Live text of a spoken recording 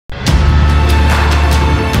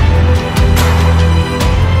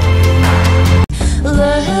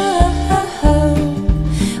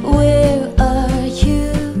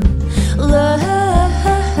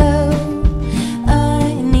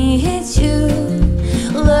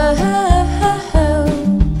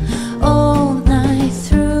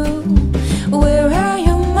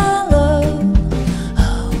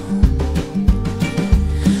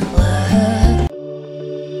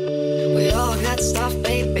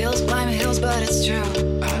but it's true.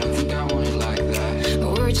 I don't think I want it like that. The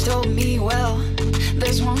words told me, well,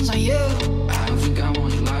 this one's on you. I don't think I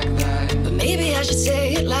want it like that. But maybe I should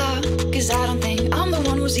say it loud, 'cause I don't think I'm the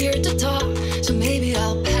one who's here to talk. So maybe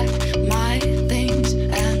I'll pack my things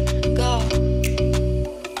and go.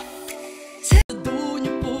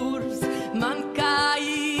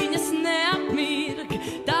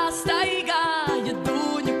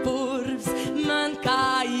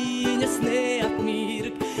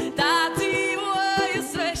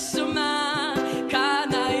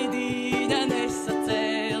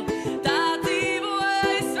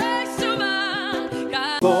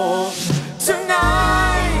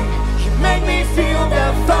 Tonight, you make me feel the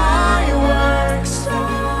fireworks.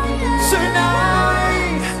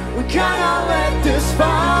 Tonight, we gonna let this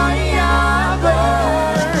fire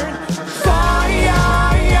burn. Fire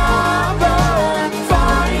burn,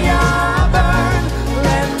 fire burn.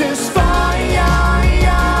 Let this fire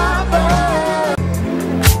burn.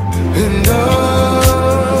 And oh,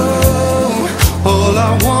 all I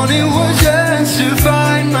wanted was just to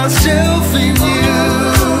find myself in you.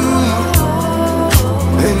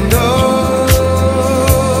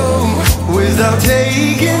 Without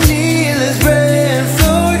taking needless breath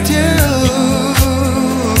or two,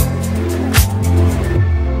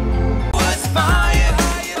 was fire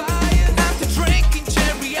after drinking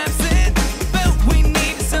cherry absinthe, but we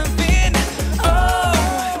needed something. Oh,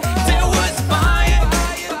 there was fire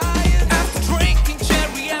after drinking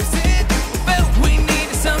cherry absinthe, but we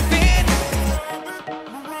needed something.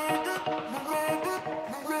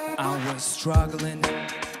 I was struggling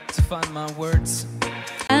to find my words.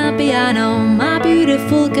 Piano, my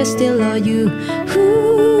beautiful Castillo, you,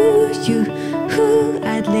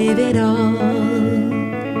 I'd leave it all.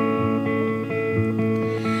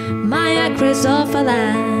 My actress of a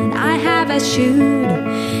land, I have a shoot.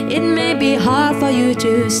 It may be hard for you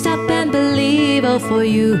to stop and believe, oh, for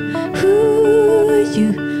you,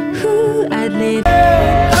 I'd leave.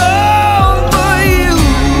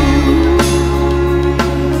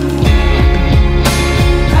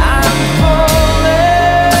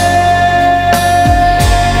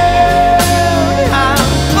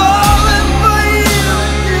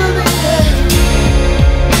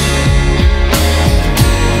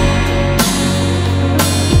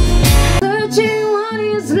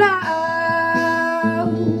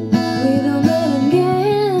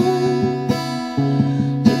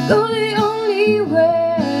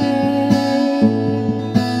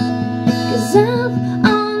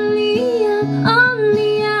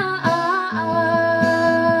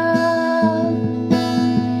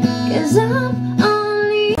 I'm